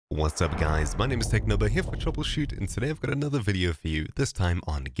What's up guys, my name is Technoba here for Troubleshoot, and today I've got another video for you, this time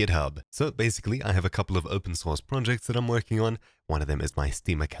on GitHub. So basically I have a couple of open source projects that I'm working on. One of them is my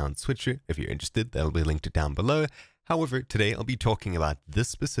Steam account switcher. If you're interested, that'll be linked down below. However, today I'll be talking about this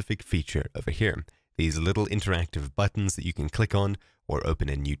specific feature over here. These little interactive buttons that you can click on or open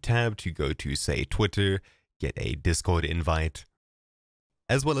a new tab to go to, say, Twitter, get a Discord invite,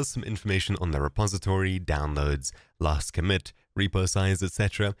 as well as some information on the repository, downloads, last commit, repo size,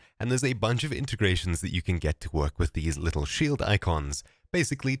 etc. And there's a bunch of integrations that you can get to work with these little shield icons.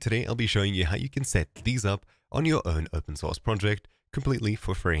 Basically, today I'll be showing you how you can set these up on your own open source project completely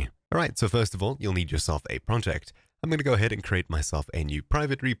for free. Alright, so first of all, you'll need yourself a project. I'm going to go ahead and create myself a new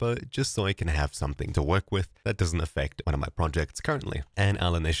private repo just so I can have something to work with that doesn't affect one of my projects currently. And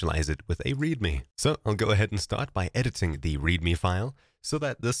I'll initialize it with a Readme. So I'll go ahead and start by editing the Readme file so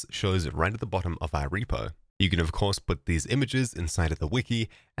that this shows right at the bottom of our repo. You can of course put these images inside of the Wiki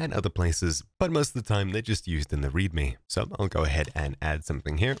and other places, but most of the time they're just used in the Readme. So I'll go ahead and add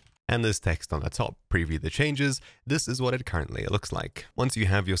something here. And there's text on the top, preview the changes. This is what it currently looks like. Once you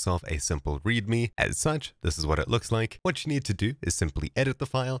have yourself a simple Readme, as such, this is what it looks like. What you need to do is simply edit the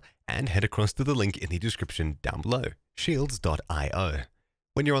file and head across to the link in the description down below, shields.io.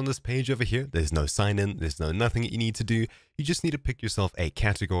 When you're on this page over here, there's no sign in, there's no nothing that you need to do. You just need to pick yourself a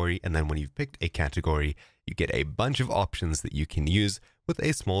category, and then when you've picked a category, you get a bunch of options that you can use with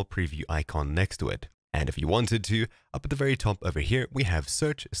a small preview icon next to it. And if you wanted to, up at the very top over here, we have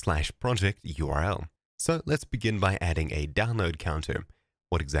search/project URL. So let's begin by adding a download counter.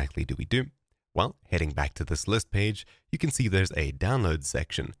 What exactly do we do? Well, heading back to this list page, you can see there's a download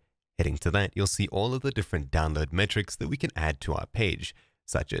section. Heading to that, you'll see all of the different download metrics that we can add to our page,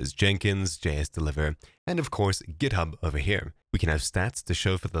 such as Jenkins, JSDeliver, and of course GitHub over here. We can have stats to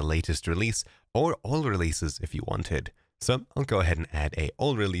show for the latest release or all releases if you wanted. So I'll go ahead and add a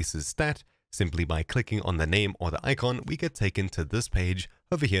all releases stat. Simply by clicking on the name or the icon, we get taken to this page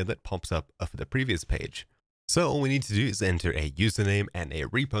over here that pops up of the previous page. So all we need to do is enter a username and a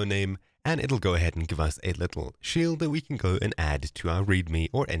repo name, and it'll go ahead and give us a little shield that we can go and add to our Readme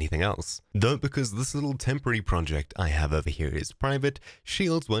or anything else. Though because this little temporary project I have over here is private,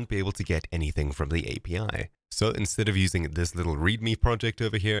 shields won't be able to get anything from the API. So instead of using this little Readme project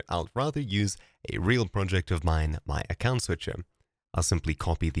over here, I'll rather use a real project of mine, my account switcher. I'll simply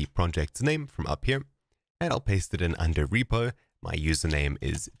copy the project's name from up here, and I'll paste it in under repo. My username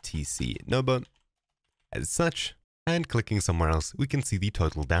is tcnobo. As such, and clicking somewhere else, we can see the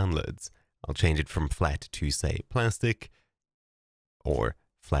total downloads. I'll change it from flat to, say, plastic, or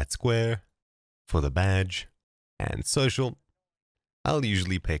flat square for the badge, and social. I'll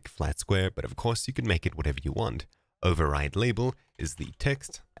usually pick flat square, but of course you can make it whatever you want. Override label is the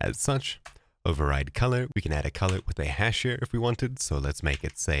text. As such, override color, we can add a color with a hash here if we wanted, so let's make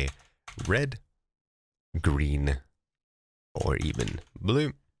it, say, red, green, or even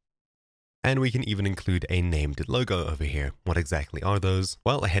blue. And we can even include a named logo over here. What exactly are those?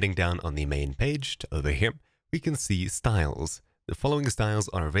 Well, heading down on the main page to over here, we can see styles. The following styles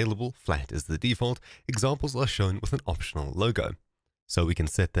are available, flat is the default. Examples are shown with an optional logo. So we can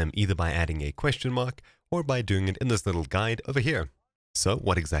set them either by adding a question mark or by doing it in this little guide over here. So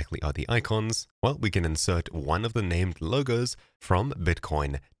what exactly are the icons? Well, we can insert one of the named logos from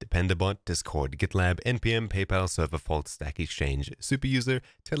Bitcoin, Dependabot, Discord, GitLab, NPM, PayPal, Server Fault, Stack Exchange, Superuser,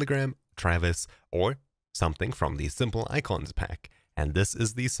 Telegram, Travis, or something from the Simple Icons pack. And this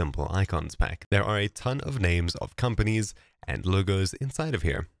is the Simple Icons pack. There are a ton of names of companies and logos inside of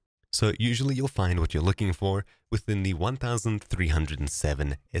here. So usually you'll find what you're looking for within the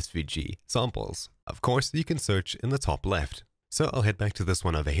 1307 SVG samples. Of course, you can search in the top left. So I'll head back to this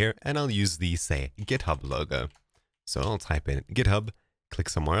one over here and I'll use the, say, GitHub logo. So I'll type in GitHub, click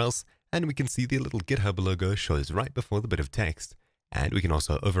somewhere else, and we can see the little GitHub logo shows right before the bit of text. And we can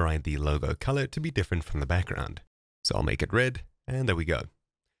also override the logo color to be different from the background. So I'll make it red, and there we go.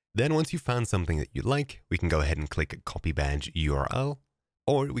 Then once you've found something that you like, we can go ahead and click copy badge URL,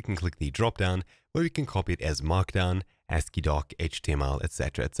 or we can click the drop down where we can copy it as Markdown, ASCII doc, HTML,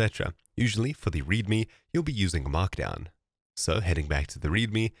 etc, etc. Usually for the Readme, you'll be using Markdown. So heading back to the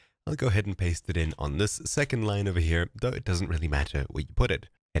Readme, I'll go ahead and paste it in on this second line over here, though it doesn't really matter where you put it.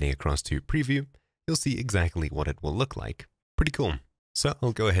 Heading across to preview, you'll see exactly what it will look like. Pretty cool. So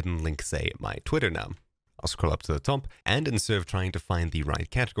I'll go ahead and link, say, my Twitter now. I'll scroll up to the top, and instead of trying to find the right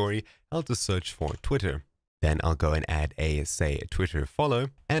category, I'll just search for Twitter. Then I'll go and add a, say, Twitter follow,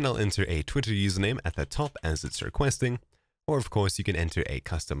 and I'll enter a Twitter username at the top as it's requesting. Or of course, you can enter a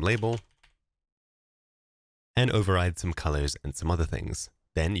custom label and override some colors and some other things.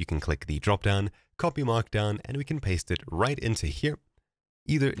 Then you can click the drop down, copy Markdown, and we can paste it right into here.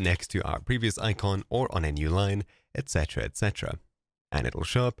 either next to our previous icon or on a new line, etc, etc. And it'll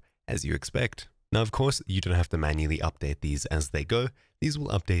show up as you expect. Now, of course, you don't have to manually update these as they go. These will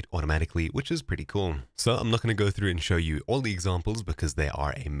update automatically, which is pretty cool. So I'm not going to go through and show you all the examples because there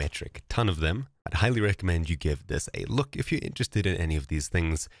are a metric ton of them. I'd highly recommend you give this a look if you're interested in any of these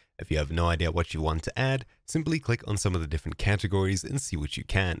things. If you have no idea what you want to add, simply click on some of the different categories and see what you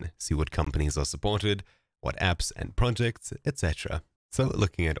can. See what companies are supported, what apps and projects, etc. So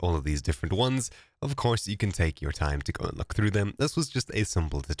looking at all of these different ones, of course, you can take your time to go and look through them. This was just a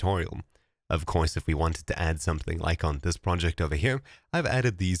simple tutorial. Of course, if we wanted to add something like on this project over here, I've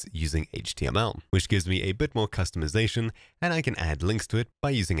added these using HTML, which gives me a bit more customization, and I can add links to it by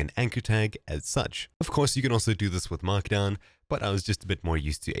using an anchor tag as such. Of course, you can also do this with Markdown, but I was just a bit more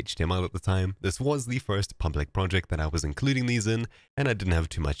used to HTML at the time. This was the first public project that I was including these in, and I didn't have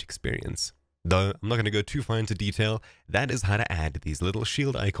too much experience. Though I'm not going to go too far into detail, that is how to add these little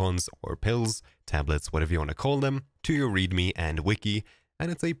shield icons or pills, tablets, whatever you want to call them, to your Readme and Wiki,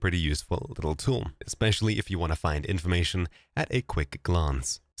 and it's a pretty useful little tool, especially if you want to find information at a quick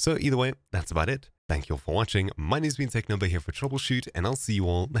glance. So either way, that's about it. Thank you all for watching. My name's been Technoba here for Troubleshoot, and I'll see you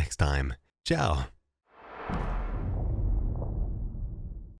all next time. Ciao!